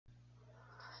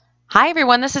Hi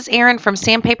everyone, this is Erin from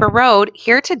Sandpaper Road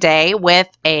here today with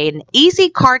an easy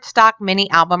cardstock mini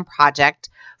album project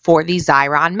for the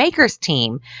Xyron Makers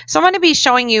team. So I'm going to be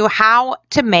showing you how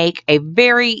to make a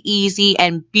very easy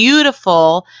and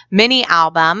beautiful mini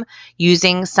album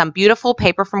using some beautiful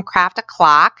paper from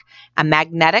Cardstock, a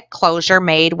magnetic closure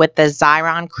made with the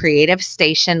Xyron Creative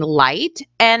Station Lite,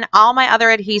 and all my other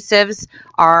adhesives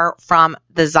are from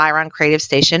the Xyron Creative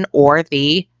Station or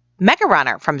the Mega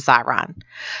Runner from Xyron.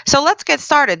 So let's get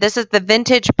started. This is the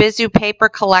Vintage Bisou Paper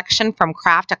Collection from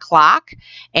Cardstock,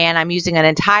 and I'm using an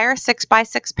entire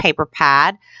 6x6 paper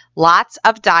pad, lots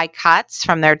of die cuts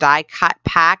from their die cut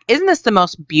pack. Isn't this the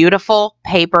most beautiful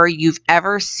paper you've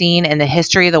ever seen in the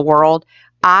history of the world?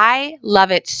 I love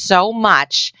it so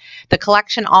much. The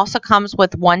collection also comes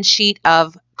with one sheet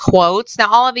of quotes.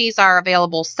 Now, all of these are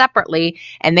available separately,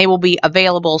 and they will be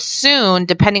available soon,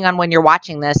 depending on when you're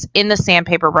watching this, in the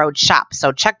Sandpaper Road shop.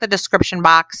 So check the description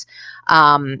box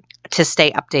to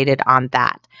stay updated on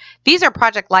that. These are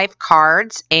Project Life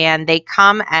cards, and they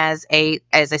come as a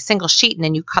single sheet, and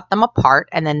then you cut them apart,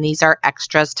 and then these are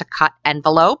extras to cut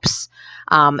envelopes.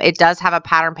 It does have a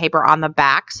pattern paper on the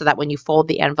back so that when you fold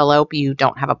the envelope, you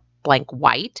don't have a blank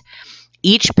white.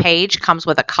 Each page comes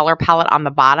with a color palette on the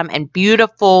bottom and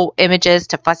beautiful images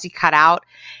to fussy cut out.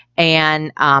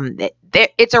 And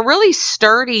it's a really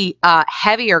sturdy,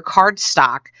 heavier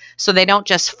cardstock, so they don't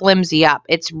just flimsy up.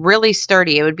 It's really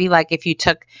sturdy. It would be like if you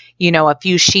took, a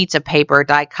few sheets of paper,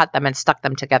 die cut them, and stuck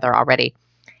them together already.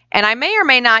 And I may or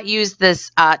may not use this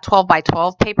 12 by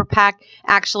 12 paper pack.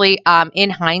 Actually,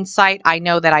 in hindsight, I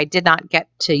know that I did not get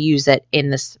to use it in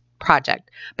this project,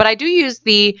 but I do use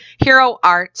the Hero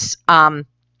Arts brown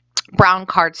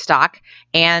cardstock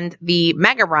and the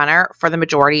Mega Runner for the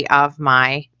majority of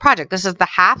my project. This is the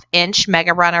 1/2"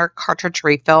 Mega Runner cartridge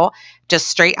refill, just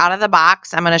straight out of the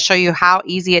box. I'm going to show you how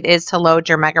easy it is to load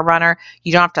your Mega Runner.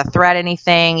 You don't have to thread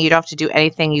anything. You don't have to do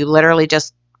anything. You literally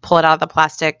just pull it out of the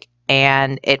plastic,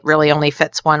 and it really only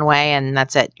fits one way, and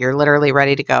that's it. You're literally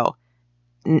ready to go.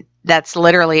 That's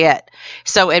literally it.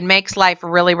 So it makes life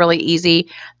really, really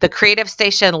easy. The Creative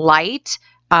Station Lite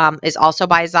is also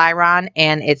by Xyron,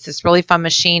 and it's this really fun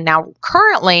machine. Now,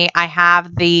 currently, I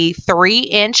have the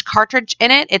 3" cartridge in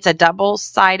it. It's a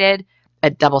double-sided.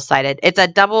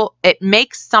 It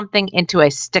makes something into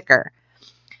a sticker.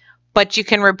 But you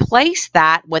can replace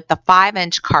that with the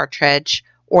 5" cartridge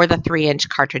or the 3"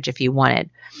 cartridge if you wanted.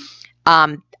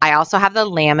 I also have the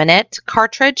laminate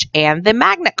cartridge and the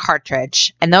magnet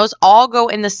cartridge, and those all go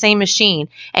in the same machine,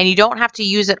 and you don't have to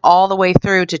use it all the way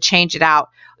through to change it out.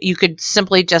 You could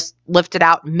simply just lift it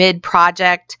out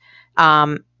mid-project,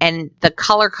 and the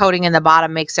color coding in the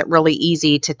bottom makes it really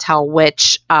easy to tell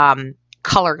which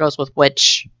color goes with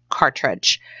which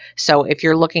cartridge. So if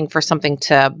you're looking for something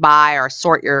to buy or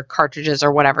sort your cartridges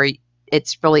or whatever,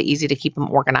 it's really easy to keep them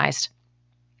organized.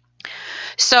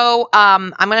 So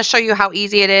I'm going to show you how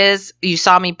easy it is. You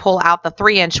saw me pull out the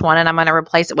 3" one, and I'm going to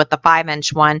replace it with the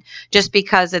 5" one just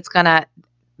because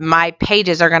my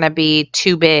pages are going to be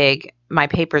too big. My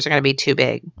papers are going to be too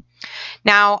big.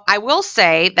 Now, I will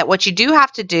say that what you do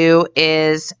have to do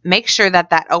is make sure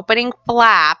that that opening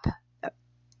flap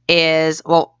is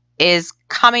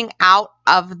coming out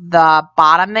of the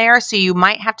bottom there. So you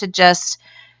might have to just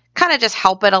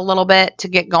help it a little bit to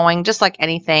get going, just like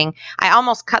anything. I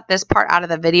almost cut this part out of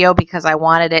the video because I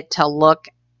wanted it to look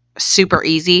super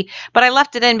easy, but I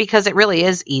left it in because it really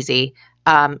is easy.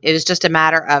 It was just a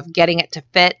matter of getting it to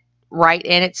fit right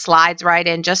in. It slides right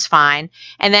in just fine.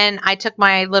 And then I took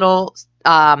my little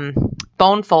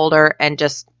bone folder and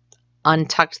just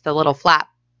untucked the little flap,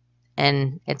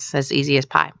 and it's as easy as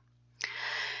pie.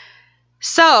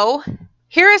 So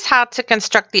here is how to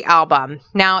construct the album.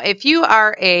 Now, if you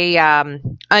are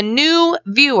a new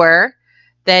viewer,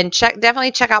 then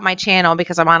definitely check out my channel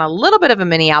because I'm on a little bit of a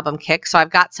mini album kick. So I've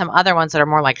got some other ones that are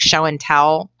more like show and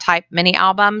tell type mini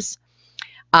albums.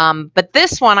 But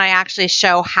this one, I actually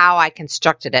show how I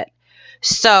constructed it.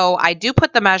 So I do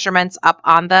put the measurements up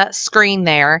on the screen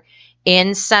there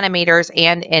in centimeters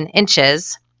and in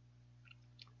inches.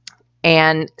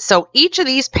 And so each of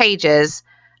these pages,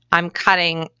 I'm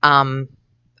cutting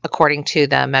according to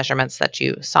the measurements that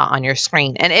you saw on your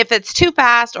screen. And if it's too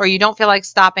fast or you don't feel like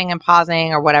stopping and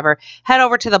pausing or whatever, head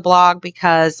over to the blog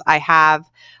because I have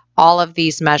all of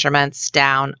these measurements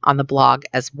down on the blog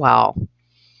as well.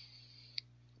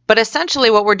 But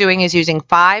essentially what we're doing is using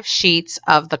 5 sheets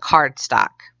of the cardstock,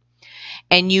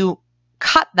 and you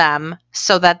cut them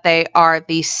so that they are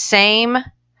the same.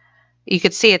 You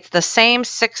could see it's the same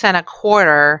 6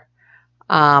 1/4.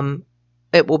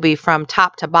 It will be from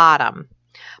top to bottom.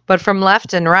 But from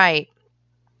left and right,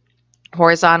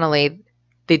 horizontally,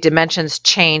 the dimensions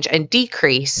change and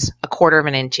decrease 1/4 of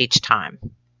an inch each time.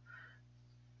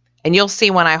 And you'll see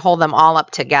when I hold them all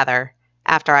up together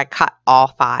after I cut all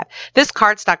 5. This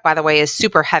cardstock, by the way, is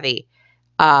super heavy.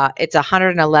 It's a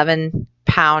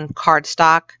 111-pound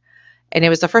cardstock, and it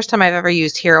was the first time I've ever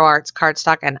used Hero Arts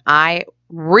cardstock, and I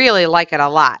really like it a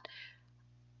lot.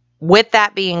 With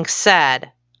that being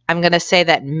said, I'm going to say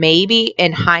that maybe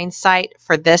in hindsight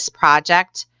for this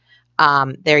project,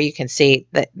 there you can see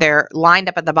that they're lined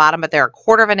up at the bottom, but they're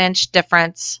 1/4 of an inch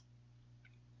difference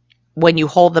when you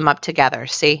hold them up together,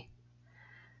 see?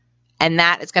 And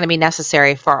that is going to be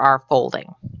necessary for our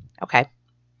folding, okay?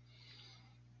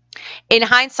 In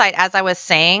hindsight, as I was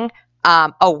saying,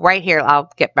 oh, right here,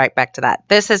 I'll get right back to that.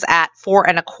 This is at 4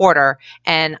 1/4,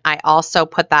 and I also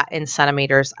put that in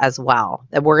centimeters as well.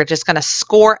 And we're just going to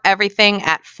score everything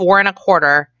at 4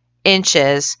 1/4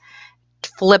 inches,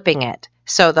 flipping it.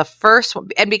 So the first one,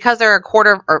 and because they're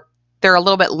 1/4, or they're a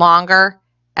little bit longer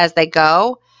as they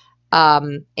go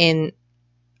in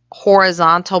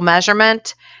horizontal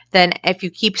measurement, then if you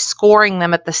keep scoring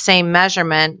them at the same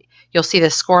measurement, you'll see the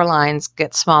score lines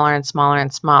get smaller and smaller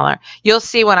and smaller. You'll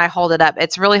see when I hold it up.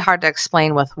 It's really hard to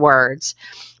explain with words,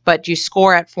 but you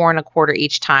score at 4 1/4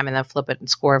 each time and then flip it and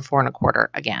score at 4 1/4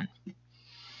 again.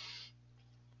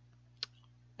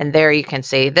 And there you can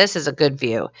see, this is a good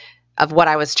view of what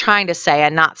I was trying to say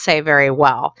and not say very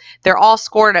well. They're all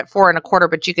scored at 4 1/4,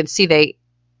 but you can see they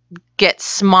get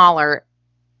smaller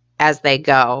as they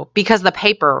go because the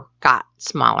paper got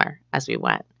smaller as we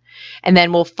went. And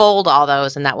then we'll fold all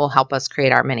those, and that will help us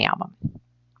create our mini album.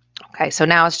 Okay, so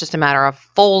now it's just a matter of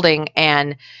folding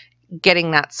and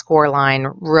getting that score line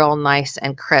real nice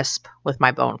and crisp with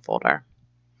my bone folder.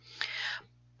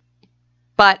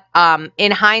 But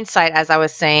in hindsight, as I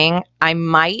was saying, I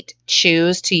might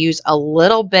choose to use a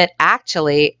little bit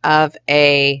actually of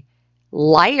a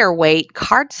lighter weight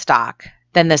cardstock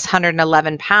than this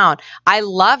 111-pound. I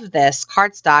love this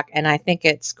cardstock, and I think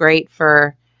it's great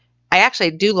for, I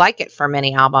actually do like it for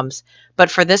mini albums,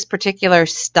 but for this particular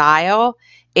style,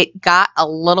 it got a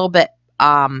little bit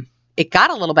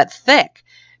thick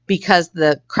because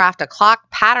the Craft a Clock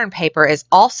pattern paper is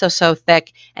also so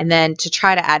thick, and then to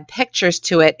try to add pictures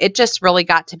to it, it just really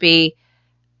got to be,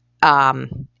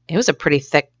 it was a pretty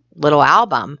thick little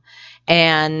album.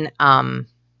 And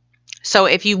so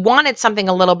if you wanted something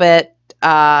a little bit,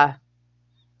 I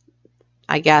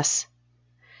guess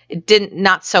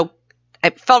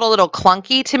it felt a little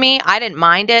clunky to me. I didn't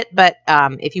mind it, but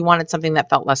if you wanted something that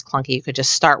felt less clunky, you could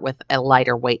just start with a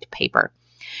lighter weight paper.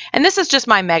 And this is just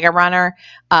my Mega Runner.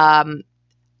 I'm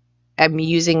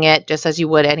using it just as you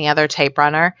would any other tape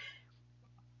runner.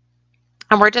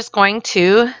 And we're just going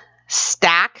to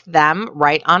stack them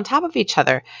right on top of each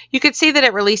other. You could see that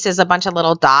it releases a bunch of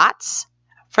little dots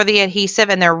for the adhesive,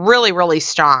 and they're really, really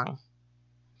strong.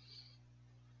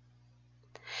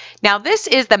 Now, this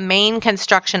is the main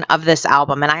construction of this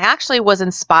album, and I actually was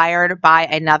inspired by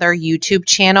another YouTube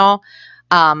channel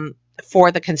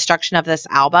for the construction of this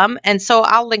album, and so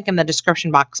I'll link in the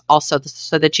description box also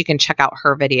so that you can check out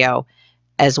her video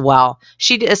as well.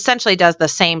 She essentially does the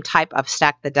same type of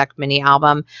Stack the Deck mini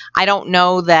album. I don't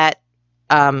know that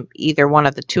either one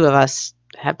of the two of us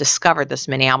have discovered this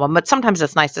mini album, but sometimes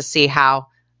it's nice to see how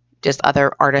just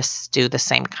other artists do the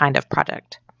same kind of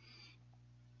project.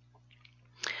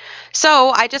 So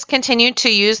I just continued to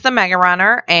use the Mega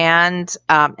Runner and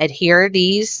adhere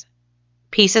these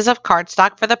pieces of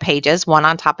cardstock for the pages, one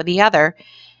on top of the other.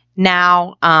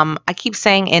 Now, I keep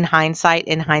saying in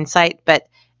hindsight, but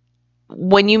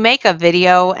when you make a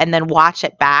video and then watch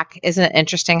it back, isn't it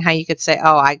interesting how you could say,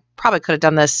 oh, I probably could have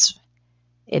done this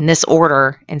in this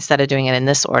order instead of doing it in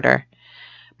this order.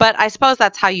 But I suppose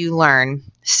that's how you learn.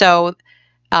 So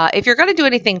if you're going to do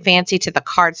anything fancy to the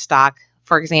cardstock,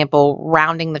 for example,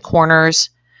 rounding the corners,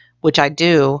 which I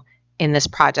do in this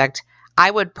project, I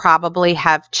would probably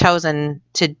have chosen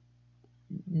to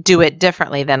do it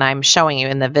differently than I'm showing you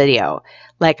in the video.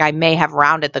 Like I may have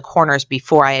rounded the corners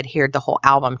before I adhered the whole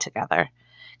album together,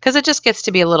 because it just gets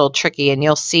to be a little tricky, and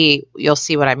you'll see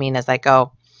what I mean as I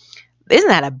go. Isn't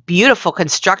that a beautiful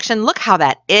construction? Look how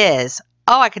that is.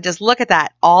 Oh, I could just look at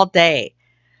that all day.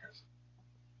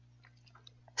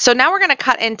 So now we're going to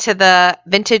cut into the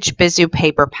Vintage Bisou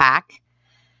paper pack.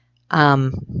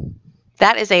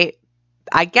 That is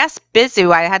I guess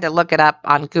Bisou, I had to look it up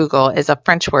on Google, is a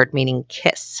French word meaning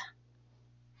kiss.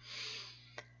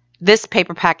 This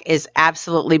paper pack is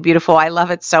absolutely beautiful. I love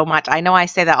it so much. I know I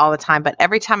say that all the time, but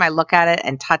every time I look at it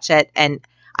and touch it, and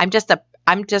I'm just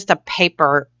a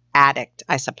paper addict,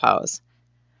 I suppose.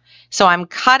 So I'm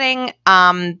cutting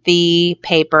the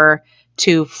paper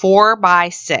to 4 by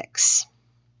 6.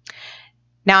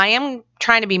 Now I am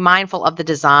trying to be mindful of the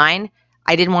design.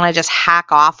 I didn't want to just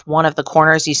hack off one of the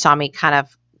corners. You saw me kind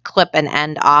of clip an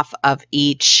end off of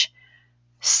each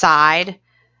side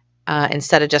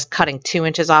instead of just cutting 2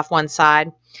 inches off one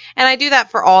side. And I do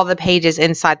that for all the pages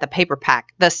inside the paper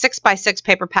pack. The 6x6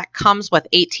 paper pack comes with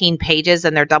 18 pages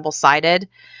and they're double-sided.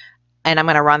 And I'm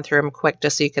going to run through them quick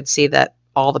just so you can see that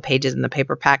all the pages in the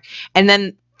paper pack. And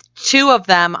then 2 of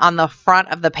them on the front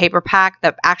of the paper pack,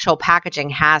 the actual packaging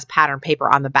has pattern paper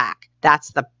on the back.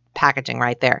 That's the packaging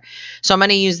right there. So I'm going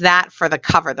to use that for the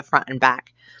cover, the front and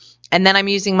back. And then I'm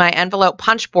using my envelope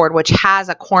punch board, which has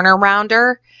a corner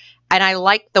rounder. And I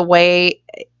like the way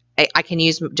I can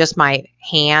use just my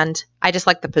hand. I just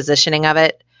like the positioning of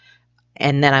it.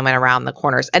 And then I'm going to round the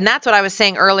corners. And that's what I was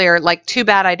saying earlier. Like, too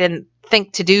bad I didn't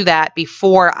think to do that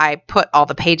before I put all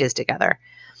the pages together.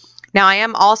 Now I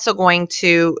am also going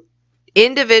to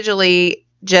individually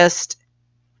just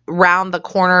round the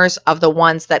corners of the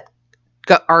ones that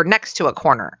are next to a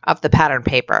corner of the pattern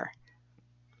paper,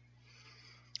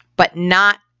 but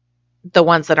not the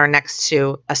ones that are next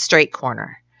to a straight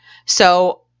corner.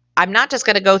 So I'm not just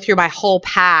going to go through my whole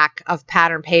pack of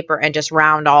pattern paper and just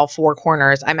round all 4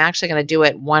 corners. I'm actually going to do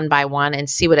it one by one and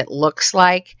see what it looks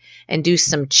like and do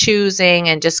some choosing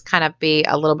and just kind of be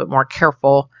a little bit more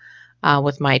careful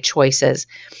with my choices.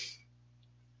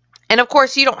 And of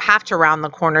course, you don't have to round the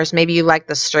corners. Maybe you like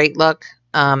the straight look.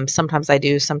 Sometimes I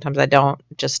do, sometimes I don't.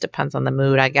 It just depends on the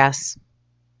mood, I guess.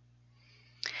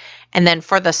 And then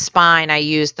for the spine, I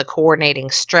used the coordinating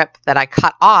strip that I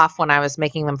cut off when I was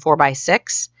making them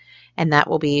 4x6. And that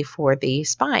will be for the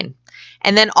spine.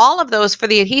 And then all of those for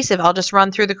the adhesive, I'll just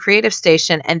run through the Creative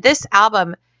Station. And this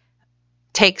album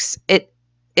takes it.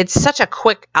 It's such a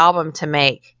quick album to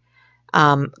make.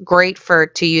 Great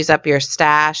to use up your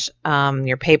stash,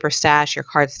 your paper stash, your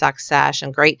cardstock stash,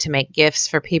 and great to make gifts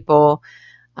for people.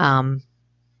 Yeah,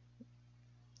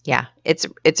 it's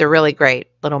a really great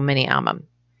little mini album.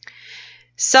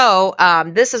 So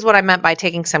this is what I meant by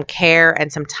taking some care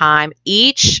and some time.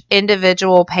 Each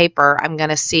individual paper, I'm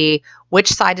going to see which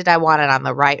side did I want it on,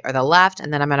 the right or the left,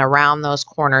 and then I'm going to round those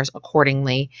corners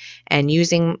accordingly. And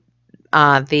using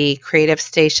the Creative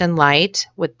Station Lite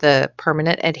with the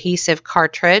permanent adhesive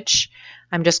cartridge,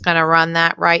 I'm just going to run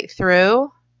that right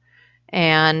through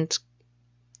and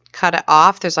cut it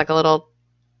off. There's like a little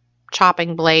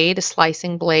chopping blade, a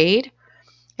slicing blade,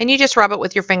 and you just rub it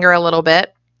with your finger a little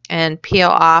bit and peel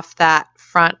off that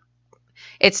front.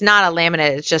 It's not a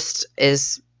laminate,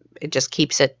 it just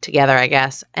keeps it together, I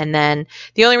guess. And then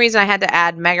the only reason I had to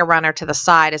add Mega Runner to the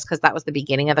side is because that was the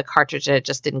beginning of the cartridge and it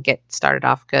just didn't get started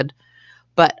off good.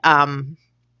 But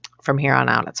from here on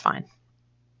out, it's fine.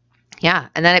 Yeah,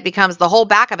 and then it becomes, the whole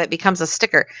back of it becomes a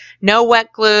sticker. No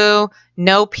wet glue,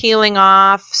 no peeling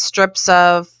off strips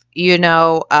of,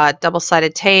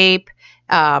 double-sided tape.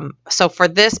 So for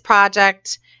this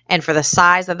project and for the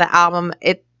size of the album,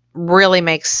 it really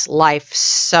makes life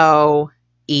so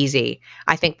easy.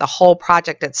 I think the whole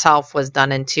project itself was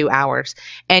done in 2 hours.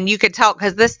 And you could tell,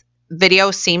 because this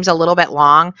video seems a little bit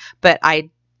long, but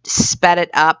I sped it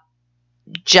up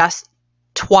just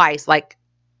twice. Like,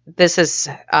 this is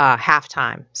half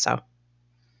time. So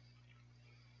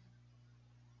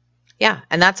yeah,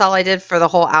 and that's all I did for the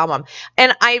whole album.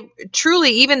 And I truly,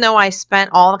 even though I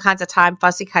spent all kinds of time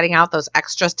fussy cutting out those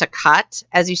extras to cut,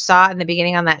 as you saw in the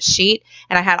beginning on that sheet,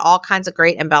 and I had all kinds of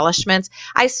great embellishments,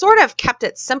 I sort of kept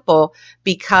it simple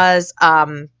because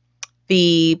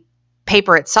the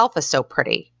paper itself is so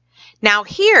pretty. Now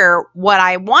here, what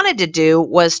I wanted to do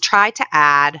was try to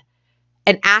add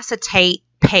an acetate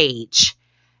page.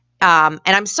 And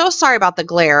I'm so sorry about the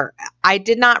glare. I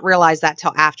did not realize that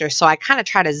till after, so I kind of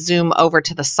try to zoom over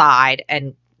to the side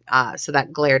and so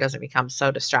that glare doesn't become so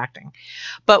distracting.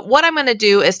 But what I'm going to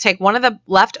do is take one of the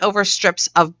leftover strips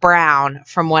of brown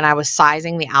from when I was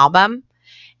sizing the album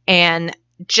and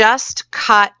just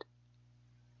cut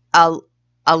a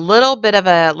little bit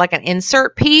of like an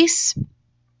insert piece.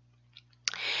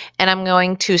 And I'm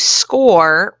going to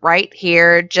score right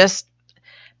here, just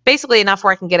basically enough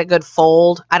where I can get a good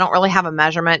fold. I don't really have a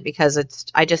measurement because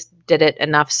I just did it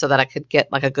enough so that I could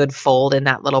get like a good fold in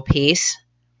that little piece.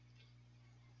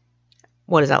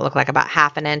 What does that look like? About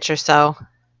 1/2 inch or so.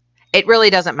 It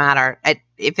really doesn't matter.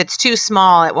 If it's too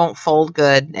small, it won't fold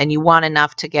good. And you want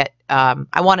enough to get,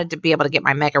 I wanted to be able to get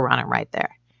my Mega Runner right there.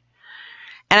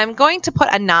 And I'm going to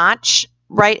put a notch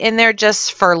right in there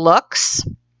just for looks.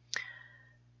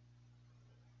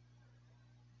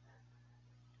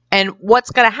 And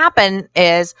what's going to happen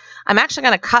is I'm actually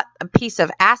going to cut a piece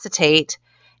of acetate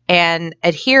and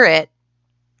adhere it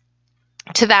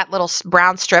to that little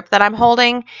brown strip that I'm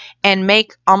holding and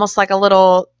make almost like a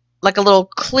little like a little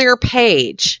clear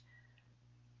page.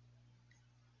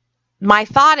 My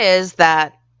thought is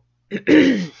that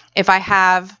if I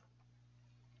have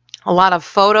a lot of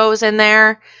photos in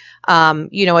there,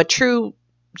 you know, a true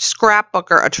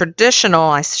scrapbooker, a traditional,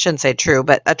 I shouldn't say true,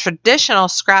 but a traditional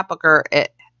scrapbooker,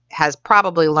 it has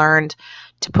probably learned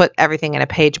to put everything in a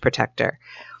page protector.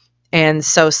 And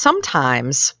so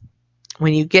sometimes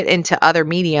when you get into other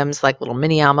mediums like little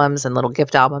mini albums and little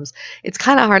gift albums, it's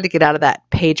kind of hard to get out of that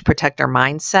page protector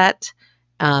mindset.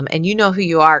 And you know who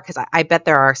you are, because I bet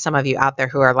there are some of you out there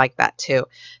who are like that too.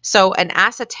 So an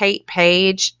acetate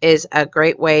page is a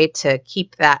great way to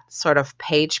keep that sort of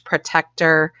page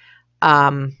protector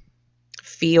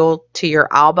feel to your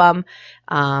album.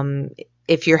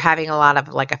 If you're having a lot of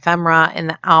like ephemera in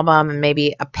the album and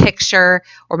maybe a picture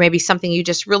or maybe something you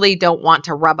just really don't want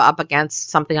to rub up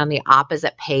against something on the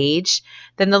opposite page,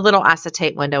 then the little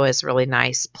acetate window is really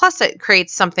nice. Plus it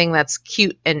creates something that's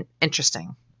cute and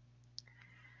interesting.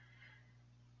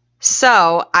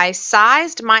 So I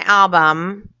sized my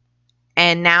album,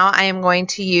 and now I am going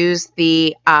to use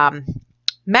the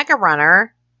Mega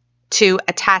Runner to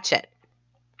attach it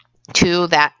to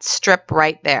that strip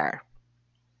right there.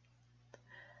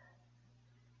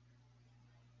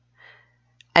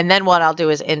 And then what I'll do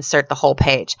is insert the whole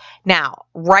page. Now,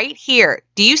 right here,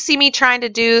 do you see me trying to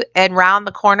do and round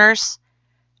the corners?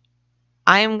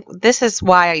 This is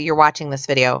why you're watching this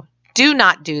video. Do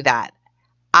not do that.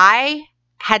 I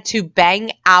had to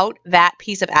bang out that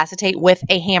piece of acetate with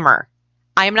a hammer.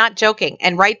 I am not joking.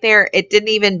 And right there, it didn't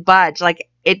even budge. Like,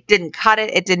 it didn't cut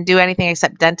it. It didn't do anything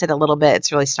except dent it a little bit.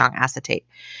 It's really strong acetate.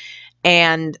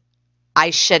 And I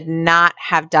should not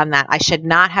have done that. I should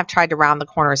not have tried to round the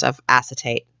corners of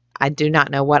acetate. I do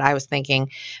not know what I was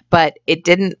thinking, but it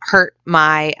didn't hurt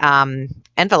my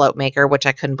envelope maker, which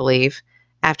I couldn't believe.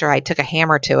 After I took a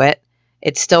hammer to it,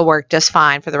 it still worked just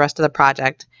fine for the rest of the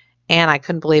project. And I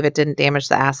couldn't believe it didn't damage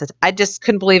the acetate. I just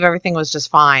couldn't believe everything was just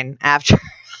fine after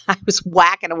I was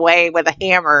whacking away with a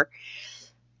hammer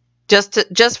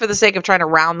just for the sake of trying to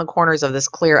round the corners of this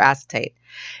clear acetate.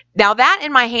 Now that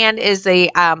in my hand is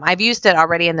I've used it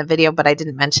already in the video, but I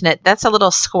didn't mention it. That's a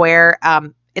little square.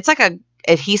 It's like a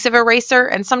adhesive eraser.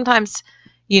 And sometimes,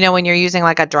 you know, when you're using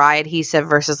like a dry adhesive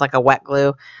versus like a wet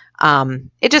glue,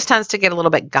 it just tends to get a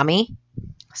little bit gummy.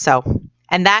 So,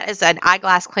 and that is an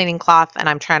eyeglass cleaning cloth, and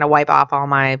I'm trying to wipe off all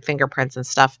my fingerprints and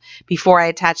stuff before I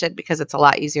attach it because it's a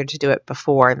lot easier to do it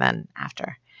before than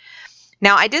after.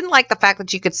 Now, I didn't like the fact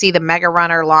that you could see the Mega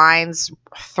Runner lines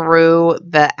through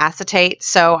the acetate,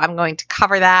 so I'm going to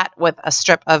cover that with a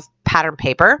strip of pattern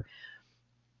paper.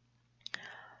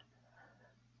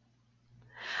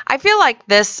 I feel like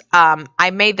this,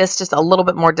 I made this just a little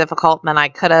bit more difficult than I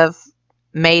could have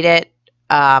made it.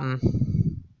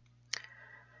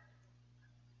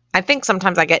 I think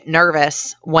sometimes I get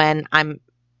nervous when I'm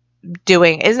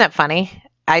doing, isn't it funny?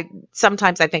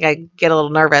 Sometimes I think I get a little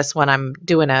nervous when I'm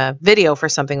doing a video for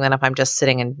something than if I'm just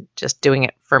sitting and just doing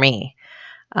it for me.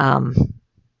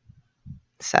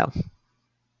 So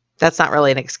that's not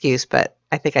really an excuse, but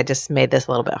I think I just made this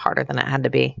a little bit harder than it had to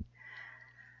be.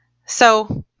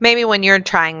 So maybe when you're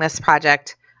trying this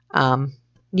project,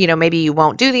 you know, maybe you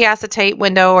won't do the acetate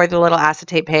window or the little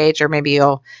acetate page, or maybe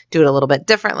you'll do it a little bit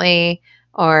differently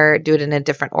or do it in a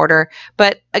different order.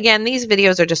 But again, these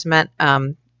videos are just meant,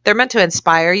 they're meant to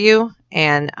inspire you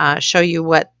and show you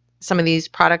what some of these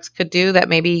products could do that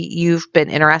maybe you've been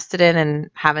interested in and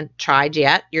haven't tried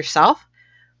yet yourself.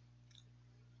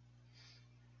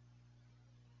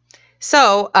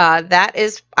 So that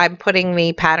is, I'm putting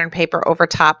the pattern paper over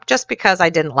top just because I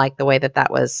didn't like the way that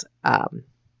that was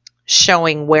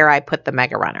showing where I put the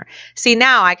Mega Runner. See,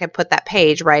 now I can put that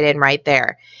page right in right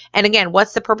there. And again,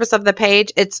 what's the purpose of the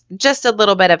page? It's just a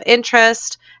little bit of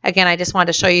interest. Again, I just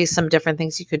wanted to show you some different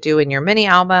things you could do in your mini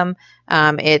album.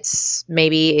 It's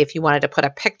maybe if you wanted to put a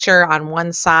picture on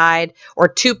one side,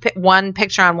 or one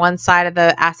picture on one side of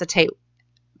the acetate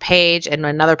page and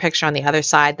another picture on the other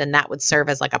side, then that would serve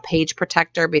as like a page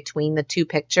protector between the two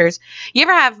pictures. You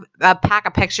ever have a pack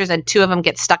of pictures and two of them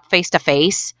get stuck face to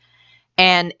face?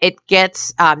 And it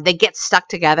gets, they get stuck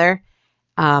together.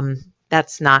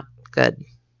 That's not good.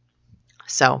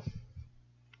 So,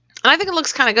 and I think it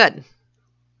looks kind of good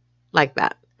like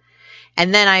that.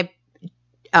 And then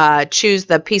I choose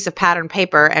the piece of pattern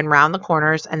paper and round the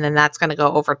corners, and then that's going to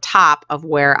go over top of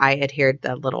where I adhered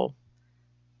the little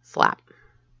flap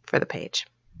for the page.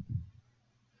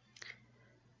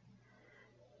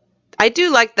 I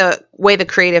do like the way the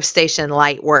Creative Station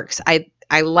Lite works.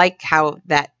 I like how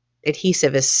that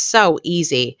adhesive is so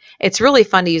easy. It's really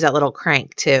fun to use that little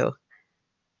crank too.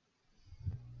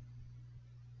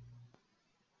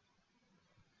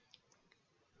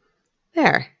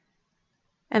 There.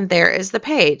 And there is the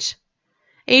page.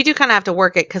 And you do kind of have to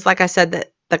work it because, like I said,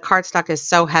 the cardstock is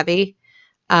so heavy.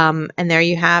 And there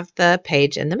you have the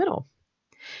page in the middle.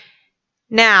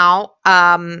 Now,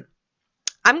 I'm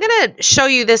going to show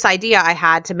you this idea I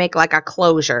had to make like a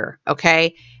closure,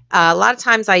 okay? A lot of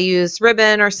times I use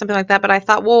ribbon or something like that, but I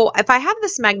thought, well, if I have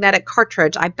this magnetic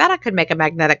cartridge, I bet I could make a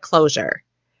magnetic closure.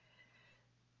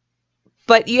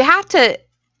 But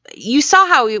you saw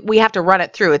how we have to run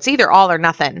it through. It's either all or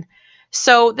nothing.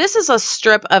 So this is a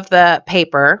strip of the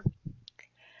paper.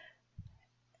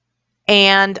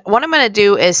 And what I'm going to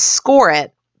do is score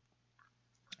it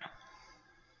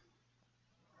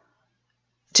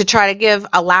to try to give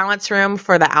allowance room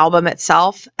for the album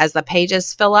itself as the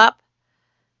pages fill up.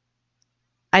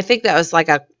 I think that was like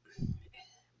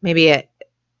maybe a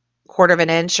 1/4 of an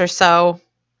inch or so.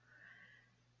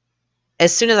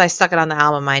 As soon as I stuck it on the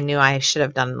album, I knew I should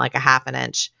have done like a 1/2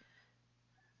 inch.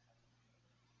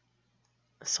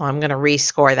 So I'm going to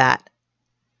rescore that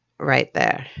right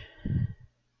there.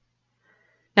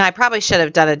 Now I probably should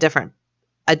have done a different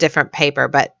paper,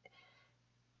 but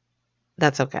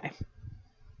that's okay.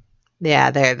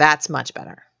 Yeah, there, that's much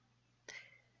better.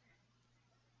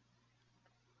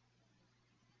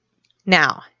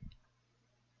 Now,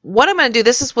 what I'm going to do,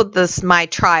 this is with my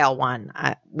trial one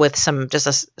with just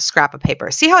a scrap of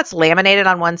paper. See how it's laminated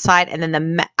on one side, and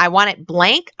then I want it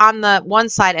blank on the one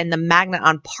side and the magnet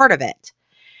on part of it.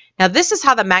 Now, this is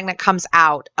how the magnet comes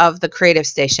out of the Creative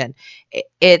Station.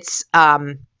 It's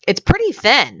pretty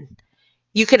thin.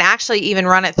 You can actually even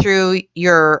run it through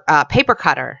your paper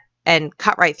cutter and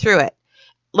cut right through it.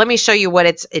 Let me show you what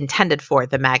it's intended for,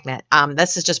 the magnet.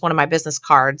 This is just one of my business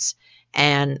cards,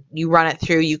 and you run it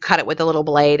through, you cut it with a little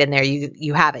blade, and there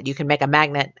you have it. You can make a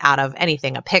magnet out of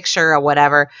anything, a picture or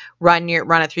whatever, run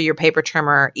it through your paper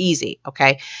trimmer, easy,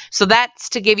 okay? So that's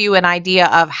to give you an idea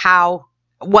of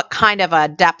what kind of a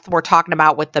depth we're talking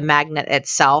about with the magnet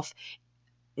itself.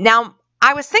 Now,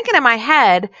 I was thinking in my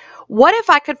head, what if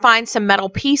I could find some metal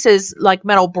pieces, like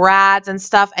metal brads and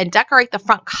stuff, and decorate the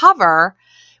front cover?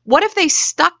 What if they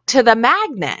stuck to the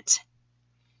magnet?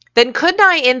 Then couldn't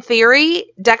I, in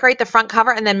theory, decorate the front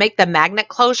cover and then make the magnet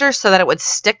closure so that it would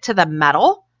stick to the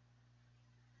metal?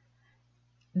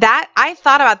 I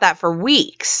thought about that for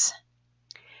weeks.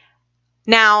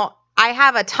 Now, I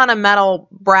have a ton of metal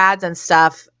brads and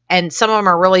stuff, and some of them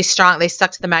are really strong. They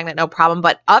stuck to the magnet, no problem.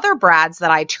 But other brads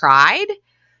that I tried,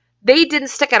 they didn't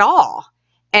stick at all.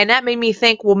 And that made me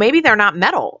think, well, maybe they're not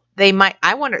metal. They might,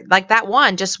 I wondered, like that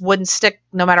one just wouldn't stick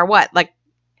no matter what. Like,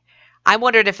 I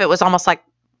wondered if it was almost like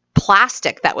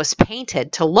plastic that was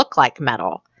painted to look like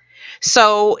metal.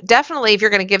 So definitely, if you're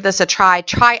going to give this a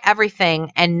try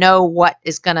everything and know what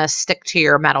is going to stick to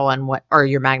your metal and or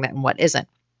your magnet and what isn't.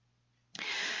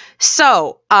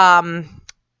 So, now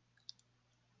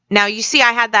you see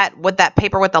I had that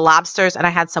paper with the lobsters, and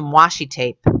I had some washi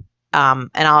tape.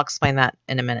 And I'll explain that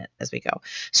in a minute as we go.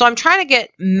 So I'm trying to get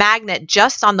magnet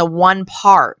just on the one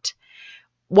part.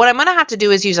 What I'm going to have to do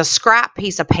is use a scrap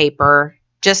piece of paper,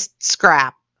 just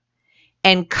scrap,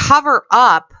 and cover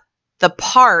up the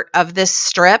part of this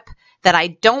strip that I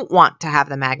don't want to have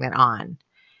the magnet on.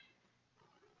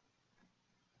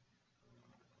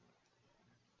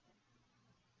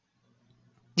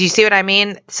 Do you see what I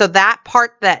mean? So that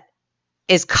part that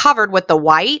is covered with the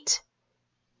white,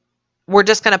 we're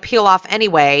just going to peel off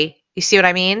anyway. You see what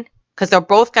I mean? Because they're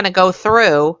both going to go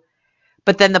through,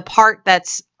 but then the part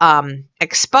that's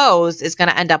exposed is going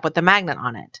to end up with the magnet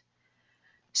on it.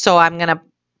 So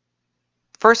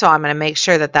first of all, I'm going to make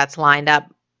sure that that's lined up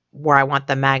where I want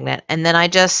the magnet. And then I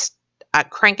just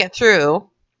crank it through.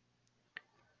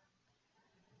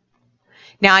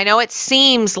 Now, I know it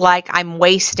seems like I'm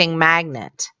wasting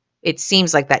magnet. It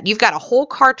seems like that. You've got a whole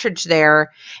cartridge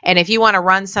there, and if you want to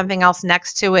run something else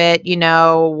next to it,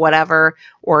 whatever,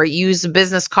 or use a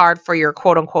business card for your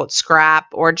quote-unquote scrap,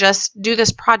 or just do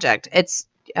this project, it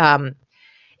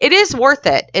is worth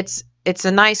it. It's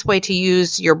a nice way to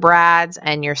use your brads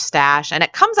and your stash, and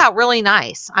it comes out really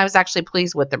nice. I was actually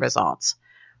pleased with the results.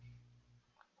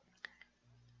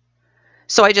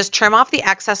 So I just trim off the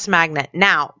excess magnet.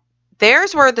 Now,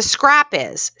 there's where the scrap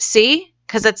is. See?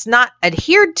 Because it's not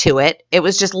adhered to it. It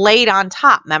was just laid on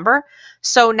top, remember?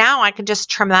 So now I can just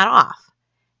trim that off.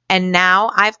 And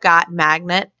now I've got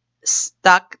magnet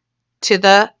stuck to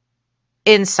the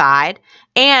inside,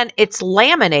 and it's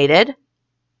laminated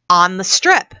on the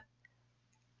strip,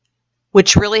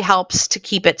 which really helps to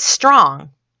keep it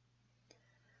strong.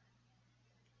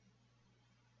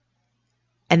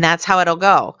 And that's how it'll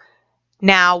go.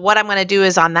 Now, what I'm going to do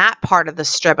is on that part of the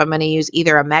strip, I'm going to use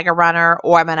either a Mega Runner,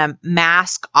 or I'm going to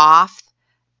mask off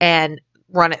and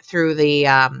run it through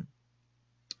the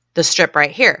strip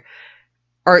right here,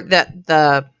 or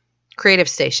the Creative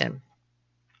Station.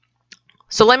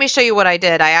 So let me show you what I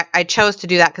did. I chose to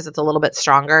do that because it's a little bit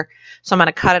stronger. So I'm going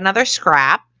to cut another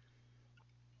scrap.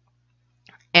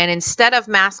 And instead of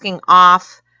masking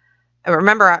off,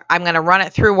 remember, I'm going to run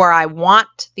it through where I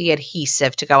want the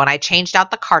adhesive to go. And I changed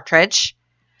out the cartridge,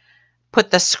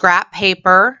 put the scrap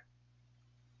paper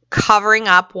covering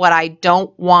up what I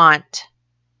don't want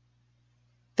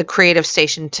the Creative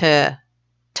Station to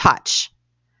touch.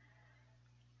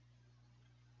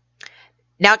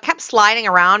 Now it kept sliding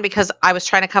around because I was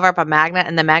trying to cover up a magnet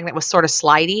and the magnet was sort of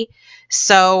slidey.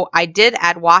 So I did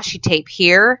add washi tape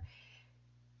here.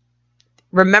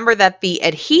 Remember that the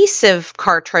adhesive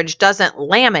cartridge doesn't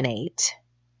laminate.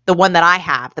 The one that I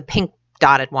have, the pink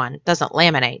dotted one, doesn't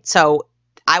laminate. So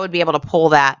I would be able to pull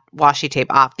that washi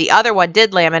tape off. The other one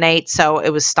did laminate, so it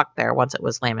was stuck there once it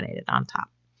was laminated on top.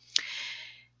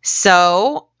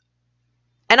 So,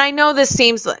 and I know this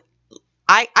seems like,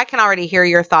 I can already hear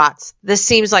your thoughts. This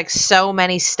seems like so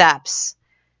many steps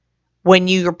when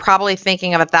you're probably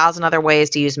thinking of 1,000 other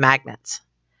ways to use magnets.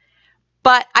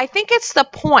 But I think it's the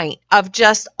point of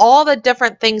just all the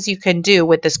different things you can do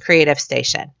with this Creative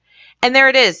Station. And there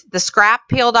it is, the scrap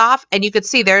peeled off, and you could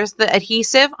see there's the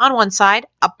adhesive on one side,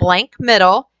 a blank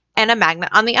middle, and a magnet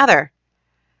on the other.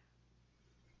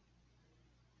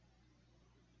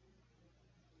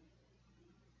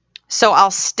 So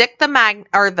I'll stick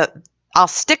the I'll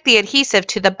stick the adhesive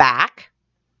to the back.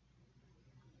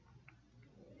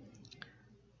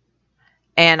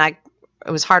 And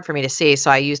it was hard for me to see, so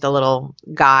I used a little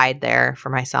guide there for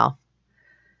myself.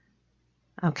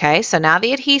 Okay, so now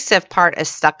the adhesive part is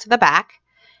stuck to the back,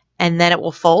 and then it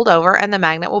will fold over and the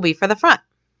magnet will be for the front.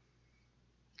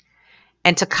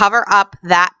 And to cover up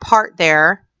that part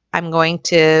there, I'm going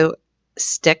to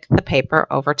stick the paper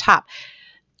over top.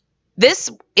 This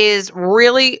is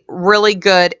really, really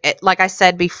good, like I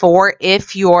said before,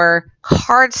 if your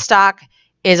cardstock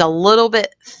is a little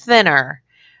bit thinner.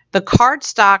 The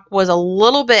cardstock was a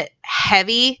little bit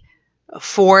heavy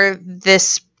for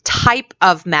this type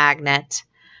of magnet,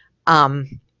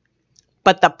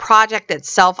 but the project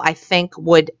itself, I think,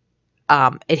 would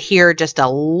adhere just a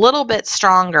little bit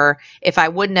stronger if I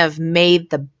wouldn't have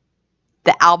made the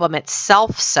album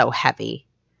itself so heavy.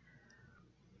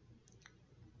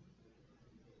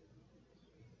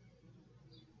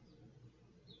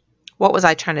 What was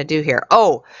I trying to do here?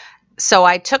 Oh, so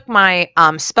I took my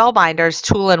Spellbinders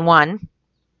tool-in-one,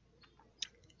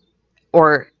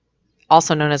 or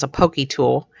also known as a pokey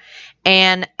tool,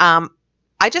 and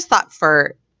I just thought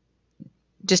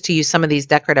just to use some of these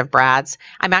decorative brads.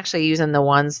 I'm actually using the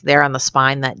ones there on the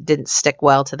spine that didn't stick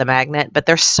well to the magnet, but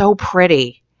they're so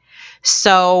pretty.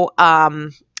 So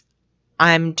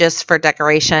I'm just for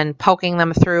decoration poking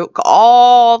them through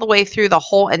all the way through the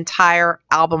whole entire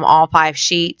album, all 5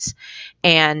 sheets,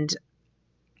 and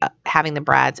having the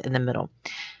brads in the middle.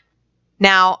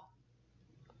 Now,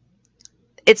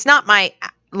 it's not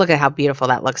look at how beautiful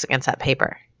that looks against that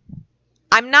paper.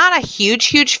 I'm not a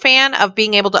huge fan of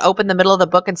being able to open the middle of the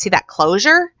book and see that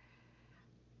closure.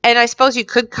 And I suppose you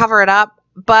could cover it up,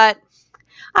 but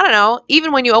I don't know.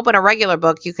 Even when you open a regular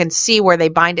book, you can see where they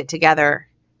bind it together.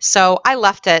 So I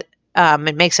left it.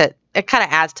 It kind of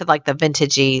adds to like the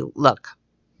vintagey look.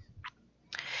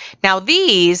 Now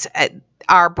these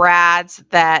are brads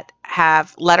that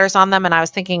have letters on them, and I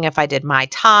was thinking if I did my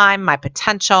time, my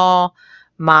potential,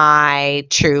 my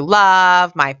true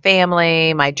love, my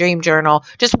family, my dream journal,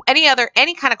 just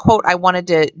any kind of quote I wanted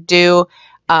to do.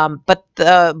 But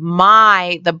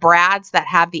the brads that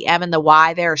have the M and the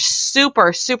Y, they're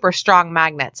super strong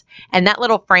magnets. And that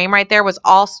little frame right there was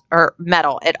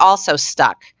metal. It also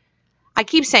stuck. I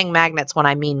keep saying magnets when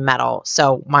I mean metal,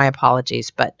 so my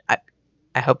apologies, but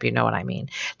I hope you know what I mean.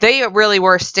 They really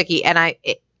were sticky, and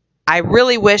I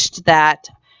really wished that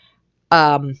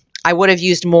I would have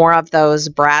used more of those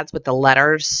brads with the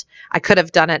letters. I could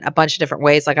have done it a bunch of different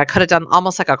ways. Like I could have done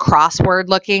almost like a crossword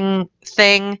looking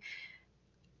thing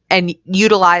and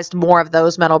utilized more of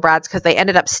those metal brads because they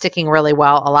ended up sticking really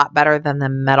well, a lot better than the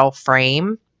metal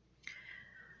frame.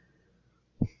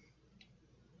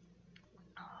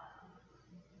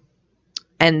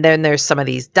 And then there's some of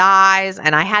these dies,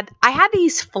 and I had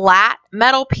these flat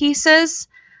metal pieces.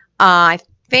 I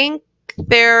think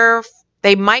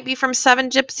they might be from Seven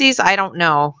Gypsies. I don't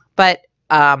know, but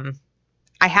I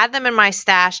had them in my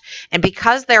stash, and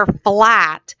because they're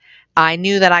flat, I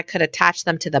knew that I could attach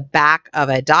them to the back of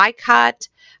a die cut.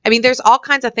 I mean, there's all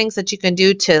kinds of things that you can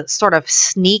do to sort of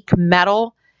sneak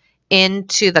metal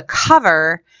into the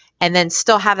cover and then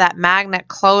still have that magnet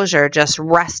closure just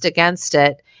rest against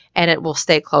it and it will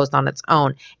stay closed on its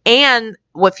own. And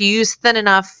if you use thin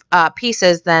enough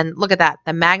pieces, then look at that.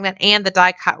 The magnet and the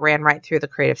die cut ran right through the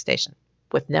Creative Station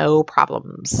with no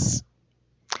problems.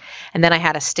 And then I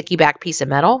had a sticky back piece of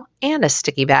metal and a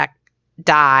sticky back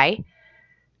die.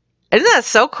 Isn't that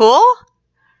so cool?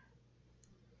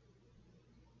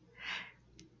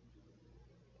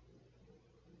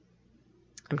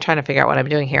 I'm trying to figure out what I'm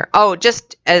doing here. Oh,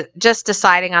 just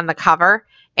deciding on the cover,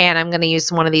 and I'm going to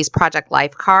use one of these Project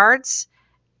Life cards.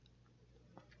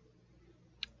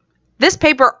 This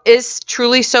paper is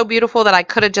truly so beautiful that I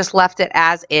could have just left it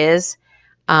as is.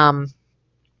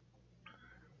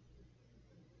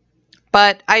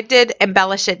 But I did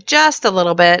embellish it just a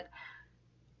little bit.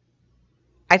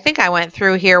 I think I went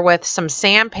through here with some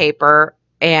sandpaper,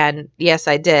 and yes,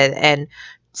 I did, and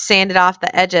sanded off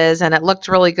the edges, and it looked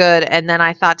really good. And then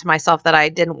I thought to myself that I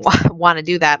didn't want to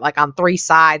do that like on 3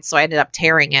 sides, so I ended up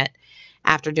tearing it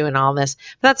after doing all this.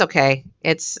 But that's okay.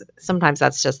 Sometimes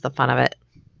that's just the fun of it.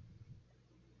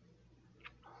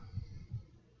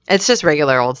 It's just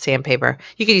regular old sandpaper.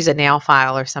 You could use a nail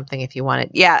file or something if you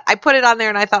wanted. Yeah, I put it on there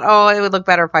and I thought, oh, it would look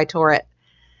better if I tore it.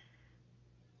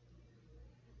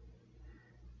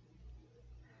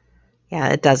 Yeah,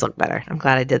 it does look better. I'm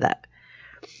glad I did that.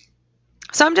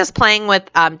 So I'm just playing with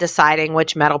deciding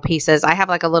which metal pieces. I have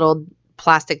like a little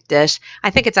plastic dish. I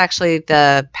think it's actually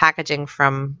the packaging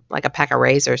from like a pack of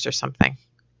razors or something.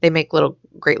 They make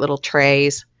great little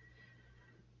trays.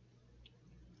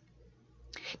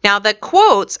 Now the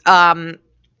quotes, all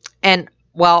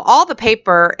the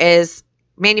paper is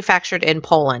manufactured in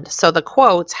Poland. So the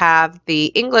quotes have the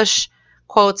English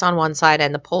quotes on one side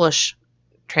and the Polish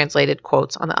translated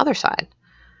quotes on the other side.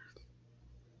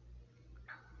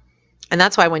 And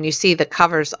that's why when you see the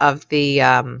covers of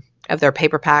of their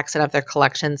paper packs and of their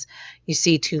collections, you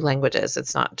see 2 languages.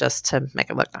 It's not just to make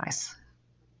it look nice.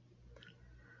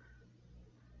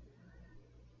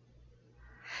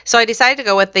 So I decided to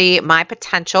go with the My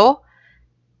Potential,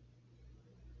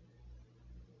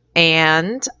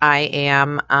 and I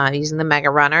am using the Mega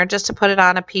Runner just to put it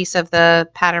on a piece of the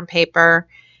pattern paper,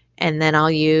 and then I'll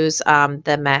use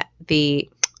the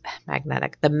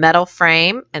metal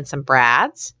frame and some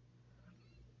brads.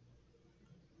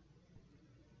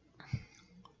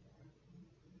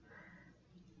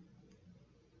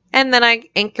 And then I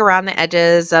ink around the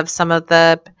edges of some of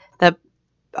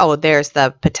oh, there's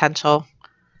the potential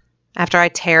after I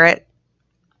tear it.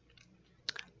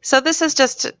 So this is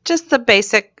just the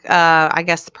basic, I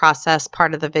guess, the process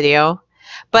part of the video.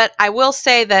 But I will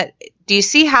say that, do you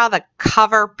see how the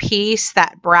cover piece,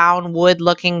 that brown wood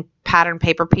looking pattern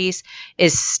paper piece,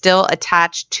 is still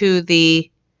attached to the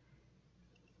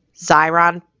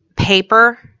Xyron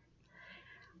paper?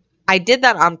 I did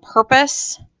that on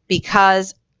purpose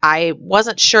because I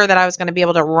wasn't sure that I was going to be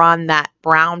able to run that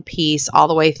brown piece all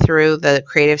the way through the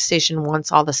Creative Station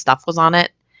once all the stuff was on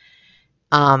it.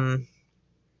 And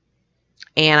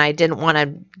I didn't want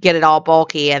to get it all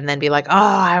bulky and then be like, oh,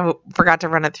 I forgot to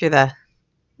run it through the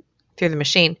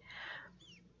machine.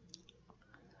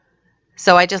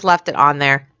 So I just left it on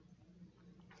there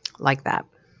like that.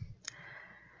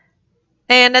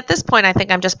 And at this point, I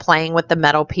think I'm just playing with the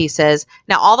metal pieces.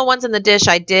 Now, all the ones in the dish,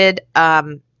 I did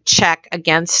check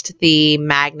against the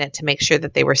magnet to make sure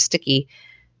that they were sticky.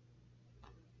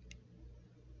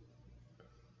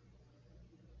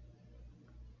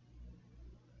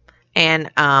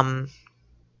 And let's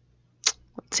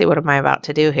see, what am I about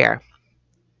to do here?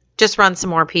 Just run some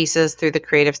more pieces through the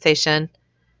Creative Station,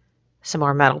 some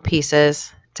more metal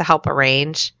pieces to help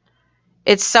arrange.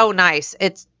 It's so nice.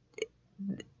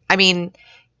 I mean,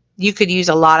 you could use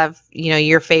a lot of,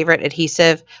 your favorite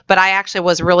adhesive, but I actually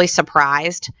was really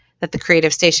surprised that the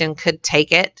Creative Station could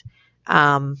take it,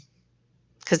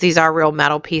 because these are real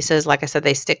metal pieces. Like I said,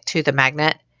 they stick to the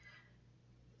magnet.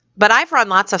 But I've run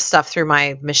lots of stuff through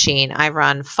my machine. I've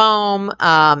run foam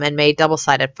and made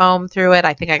double-sided foam through it.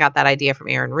 I think I got that idea from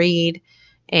Aaron Reed.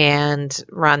 And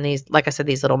run these, like I said,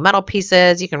 these little metal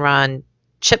pieces. You can run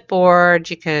chipboard.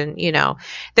 You can,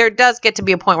 there does get to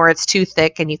be a point where it's too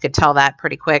thick, and you could tell that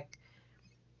pretty quick.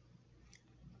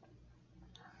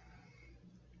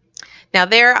 Now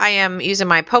there I am using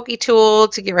my pokey tool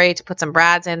to get ready to put some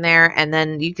brads in there, and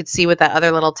then you could see with that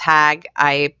other little tag,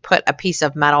 I put a piece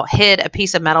of metal, hid a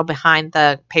piece of metal behind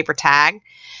the paper tag.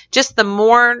 Just the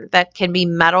more that can be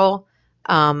metal,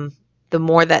 the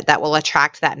more that will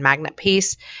attract that magnet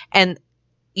piece. And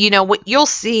what you'll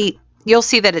see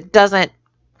that it doesn't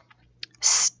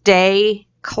stay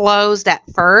closed at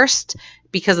first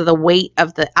because of the weight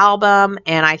of the album,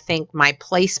 and I think my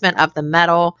placement of the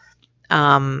metal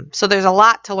So there's a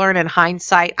lot to learn in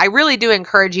hindsight. I really do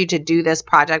encourage you to do this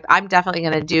project. I'm definitely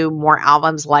going to do more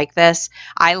albums like this.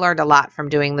 I learned a lot from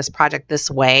doing this project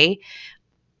this way.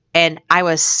 And I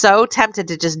was so tempted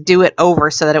to just do it over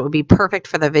so that it would be perfect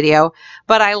for the video.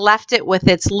 But I left it with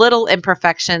its little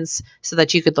imperfections so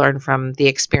that you could learn from the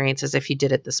experiences if you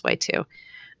did it this way too.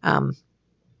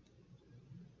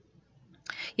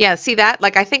 Yeah, see that?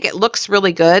 Like, I think it looks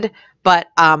really good, but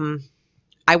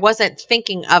I wasn't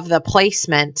thinking of the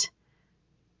placement,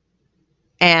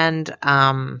 and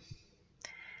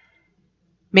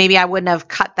maybe I wouldn't have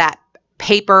cut that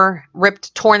paper,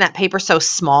 torn that paper so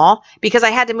small, because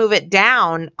I had to move it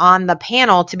down on the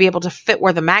panel to be able to fit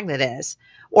where the magnet is.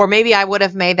 Or maybe I would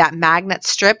have made that magnet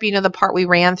strip, you know, the part we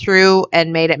ran through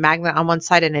and made it magnet on one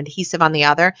side and adhesive on the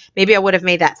other. Maybe I would have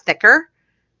made that thicker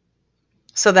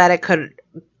so that it could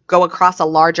go across a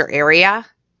larger area.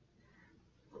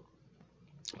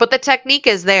 But the technique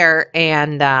is there,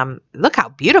 and look how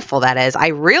beautiful that is. I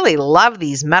really love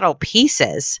these metal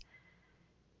pieces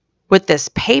with this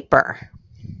paper.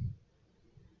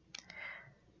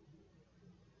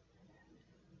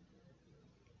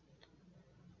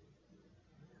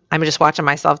 I'm just watching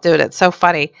myself do it. It's so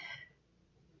funny.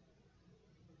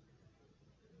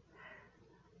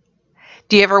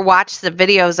 Do you ever watch the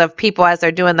videos of people as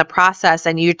they're doing the process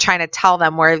and you're trying to tell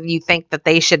them where you think that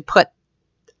they should put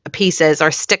pieces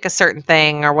or stick a certain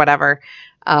thing or whatever?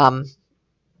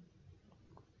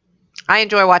 I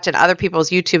enjoy watching other people's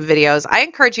YouTube videos. I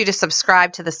encourage you to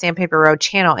subscribe to the Sandpaper Road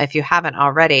channel if you haven't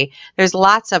already. There's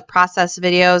lots of process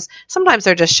videos. Sometimes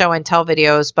they're just show and tell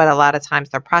videos, but a lot of times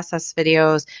they're process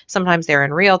videos. Sometimes they're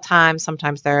in real time.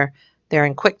 Sometimes they're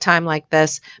in quick time like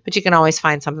this, but you can always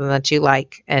find something that you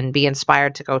like and be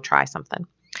inspired to go try something.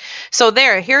 So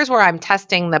here's where I'm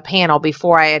testing the panel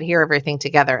before I adhere everything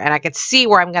together, and I could see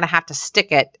where I'm going to have to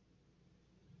stick it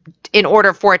in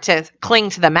order for it to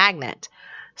cling to the magnet.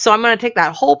 So I'm going to take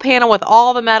that whole panel with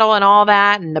all the metal and all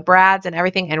that and the brads and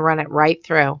everything and run it right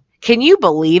through. Can you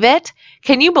believe it?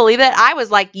 Can you believe it? I was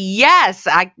like, yes,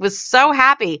 I was so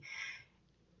happy,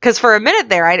 because for a minute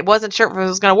there, I wasn't sure if it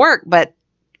was going to work, but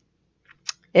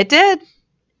it did.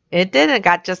 It did. It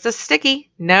got just as sticky.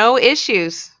 No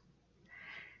issues.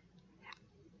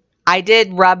 I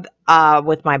did rub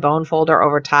with my bone folder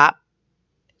over top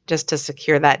just to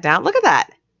secure that down. Look at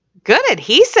that. Good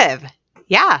adhesive.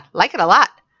 Yeah, like it a lot.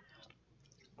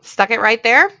 Stuck it right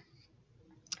there.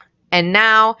 And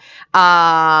now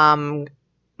I'm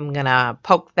going to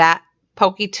poke that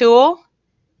pokey tool.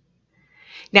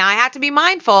 Now I have to be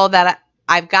mindful that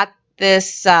I've got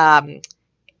this, if I'm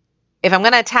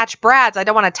going to attach brads, I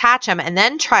don't want to attach them and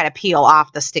then try to peel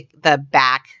off the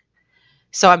back.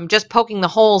 So I'm just poking the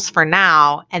holes for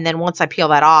now, and then once I peel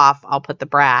that off, I'll put the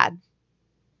brad.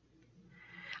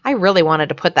 I really wanted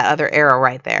to put that other arrow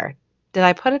right there. Did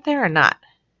I put it there or not?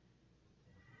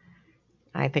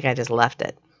 I think I just left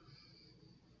it.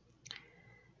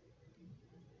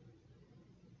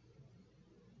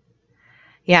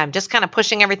 Yeah, I'm just kind of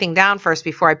pushing everything down first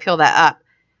before I peel that up.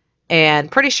 And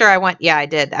pretty sure I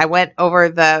did. I went over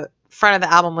the front of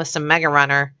the album with some Mega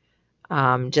Runner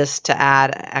just to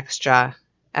add extra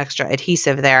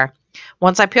adhesive there.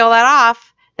 Once I peel that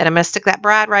off, then I'm going to stick that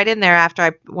brad right in there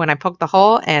when I poke the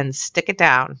hole and stick it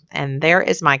down. And there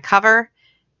is my cover.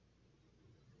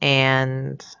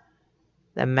 And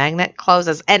the magnet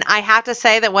closes. And I have to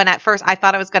say that when at first I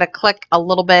thought it was going to click a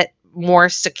little bit more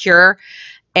secure,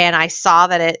 and I saw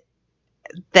that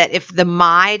if the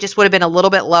my just would have been a little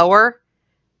bit lower,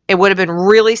 it would have been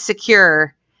really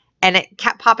secure. And it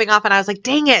kept popping off, and I was like,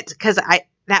 dang it, because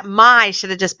that my should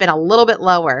have just been a little bit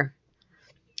lower.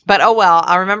 But oh well,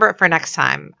 I'll remember it for next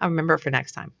time. I'll remember it for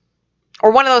next time.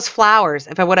 Or one of those flowers,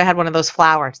 if I would have had one of those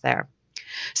flowers there.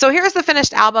 So here's the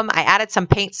finished album. I added some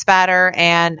paint spatter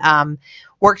and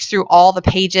worked through all the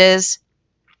pages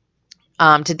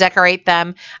to decorate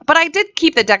them. But I did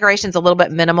keep the decorations a little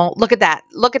bit minimal. Look at that.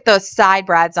 Look at those side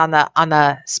brads on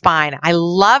the spine. I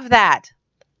love that.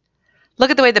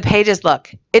 Look at the way the pages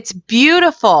look. It's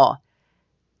beautiful.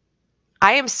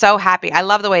 I am so happy. I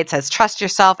love the way it says trust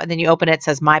yourself, and then you open it, it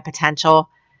says my potential.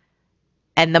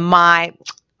 And the my,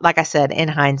 like I said, in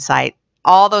hindsight,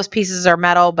 all those pieces are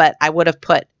metal, but I would have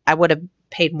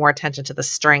paid more attention to the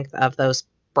strength of those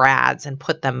brads and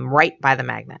put them right by the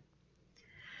magnet.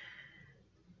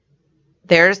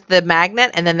 There's the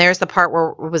magnet, and then there's the part where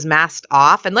it was masked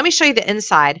off. And let me show you the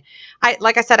inside.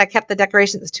 Like I said, I kept the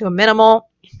decorations to a minimal.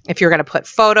 If you're going to put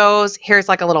photos, here's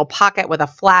like a little pocket with a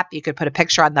flap. You could put a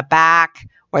picture on the back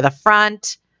or the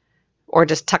front, or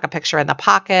just tuck a picture in the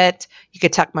pocket. You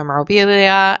could tuck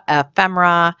memorabilia,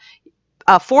 ephemera.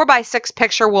 a 4x6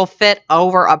 picture will fit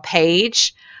over a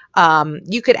page.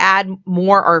 You could add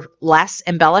more or less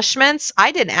embellishments.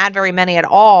 I didn't add very many at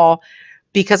all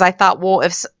because I thought, well,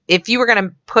 if you were going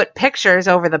to put pictures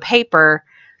over the paper,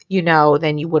 you know,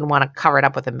 then you wouldn't want to cover it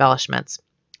up with embellishments.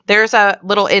 There's a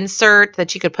little insert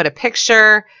that you could put a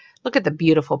picture. Look at the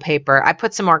beautiful paper. I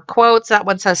put some more quotes. That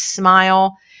one says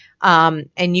smile.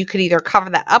 And you could either cover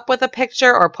that up with a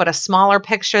picture or put a smaller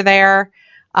picture there.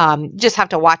 You just have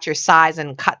to watch your size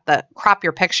and crop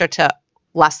your picture to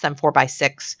less than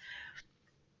 4x6.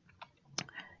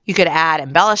 You could add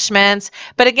embellishments,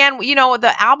 but again, you know,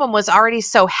 the album was already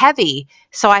so heavy,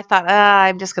 so I thought,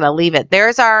 I'm just going to leave it.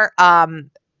 There's our,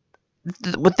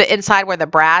 with the inside where the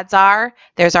brads are,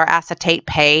 there's our acetate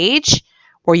page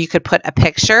where you could put a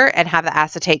picture and have the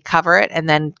acetate cover it and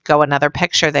then go another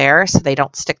picture there so they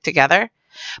don't stick together.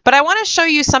 But I want to show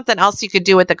you something else you could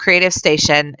do with the Creative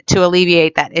Station to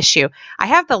alleviate that issue. I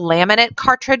have the laminate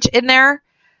cartridge in there.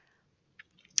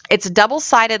 It's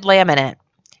double-sided laminate.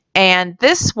 And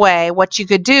this way, what you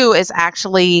could do is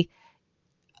actually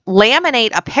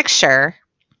laminate a picture.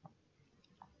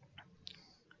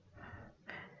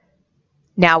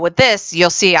 Now with this, you'll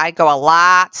see I go a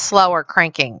lot slower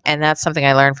cranking, and that's something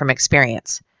I learned from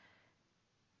experience.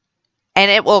 And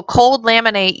it will cold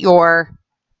laminate your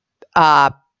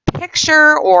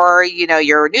picture or, you know,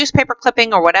 your newspaper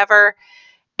clipping or whatever,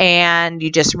 and you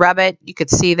just rub it. You could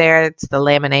see there, it's the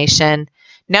lamination.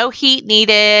 No heat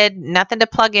needed, nothing to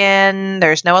plug in.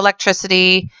 There's no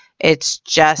electricity. It's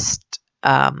just,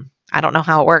 I don't know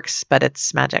how it works, but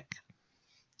it's magic.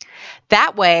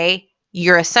 That way,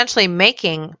 you're essentially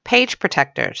making page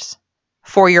protectors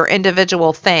for your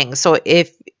individual things. So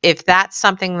if that's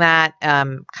something that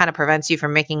kind of prevents you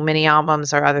from making mini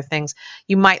albums or other things,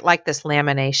 you might like this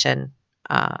lamination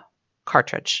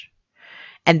cartridge.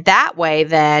 And that way,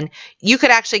 then, you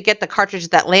could actually get the cartridge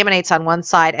that laminates on one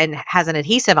side and has an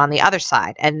adhesive on the other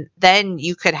side. And then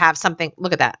you could have something,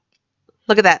 look at that.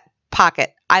 Look at that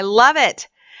pocket. I love it.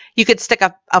 You could stick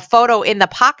a photo in the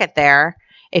pocket there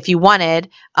if you wanted,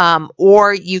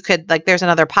 or you could, like, there's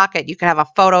another pocket. You could have a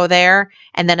photo there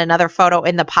and then another photo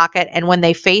in the pocket. And when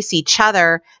they face each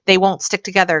other, they won't stick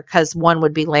together because one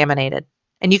would be laminated.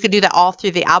 And you could do that all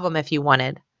through the album if you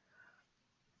wanted.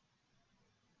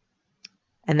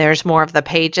 And there's more of the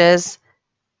pages.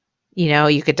 You know,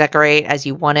 you could decorate as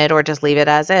you wanted or just leave it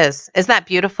as is. Isn't that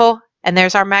beautiful? And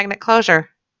there's our magnet closure.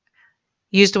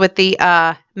 Used with the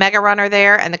Mega Runner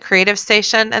there and the Creative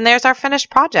Station. And there's our finished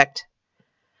project.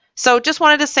 So just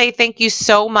wanted to say thank you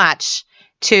so much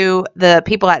to the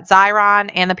people at Xyron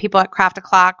and the people at Craft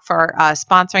O'Clock for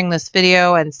sponsoring this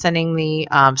video and sending the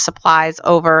supplies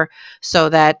over so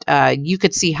that you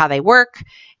could see how they work.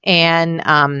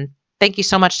 And thank you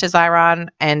so much to Xyron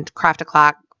and Craft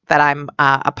O'Clock that I'm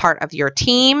a part of your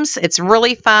teams. It's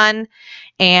really fun.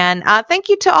 And thank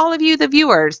you to all of you, the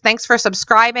viewers. Thanks for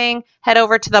subscribing. Head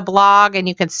over to the blog and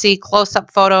you can see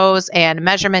close-up photos and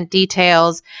measurement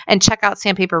details, and check out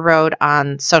Sandpaper Road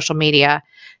on social media.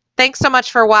 Thanks so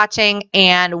much for watching,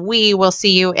 and we will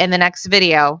see you in the next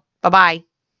video. Bye-bye.